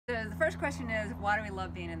first question is, why do we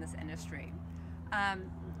love being in this industry?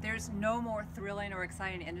 There's no more thrilling or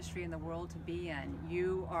exciting industry in the world to be in.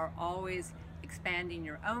 You are always expanding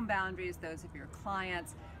your own boundaries, those of your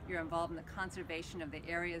clients. You're involved in the conservation of the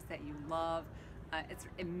areas that you love. It's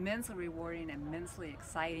immensely rewarding, immensely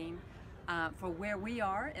exciting. For where we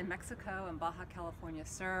are in Mexico and Baja California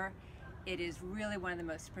Sur, it is really one of the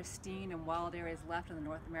most pristine and wild areas left on the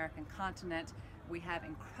North American continent. We have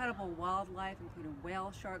incredible wildlife, including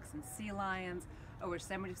whale sharks and sea lions. Over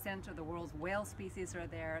 70% of the world's whale species are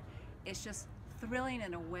there. It's just thrilling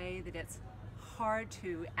in a way that it's hard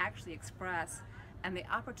to actually express, and the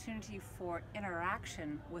opportunity for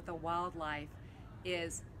interaction with the wildlife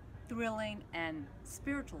is thrilling and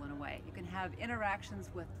spiritual in a way. You can have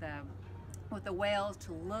interactions with the whales,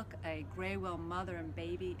 to look a gray whale mother and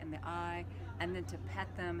baby in the eye, and then to pet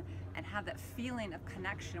them and have that feeling of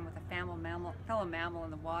connection with a fellow mammal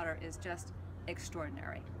in the water is just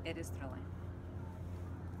extraordinary. It is thrilling.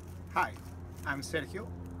 Hi, I'm Sergio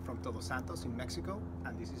from Todos Santos in Mexico,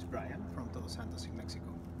 and this is Bryan from Todos Santos in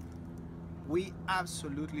Mexico. We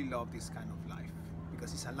absolutely love this kind of life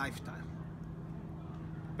because it's a lifestyle.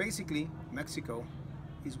 Basically, Mexico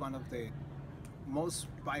is one of the most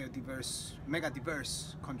biodiverse, mega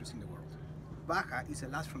diverse countries in the world. Baja is the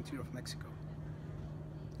last frontier of Mexico.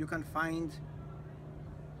 You can find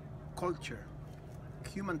culture,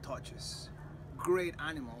 human touches, great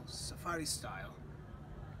animals, safari style,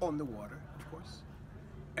 on the water, of course,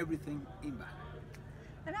 everything in Baja.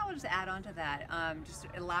 And I will just add on to that, just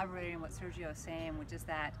elaborating what Sergio is saying, which is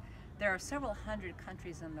that there are several hundred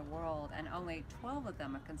countries in the world, and only 12 of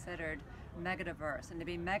them are considered megadiverse. And to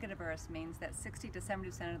be megadiverse means that 60 to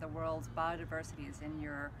 70% of the world's biodiversity is in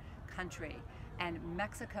your country. And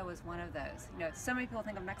Mexico is one of those. You know, so many people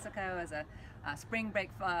think of Mexico as a spring break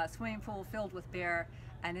swimming pool filled with beer,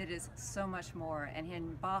 and it is so much more. And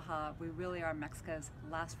in Baja, we really are Mexico's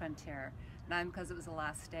last frontier. Not because it was the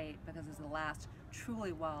last state, because it's the last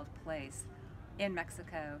truly wild place in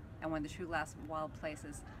Mexico, and one of the true last wild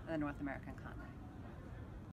places on the North American continent.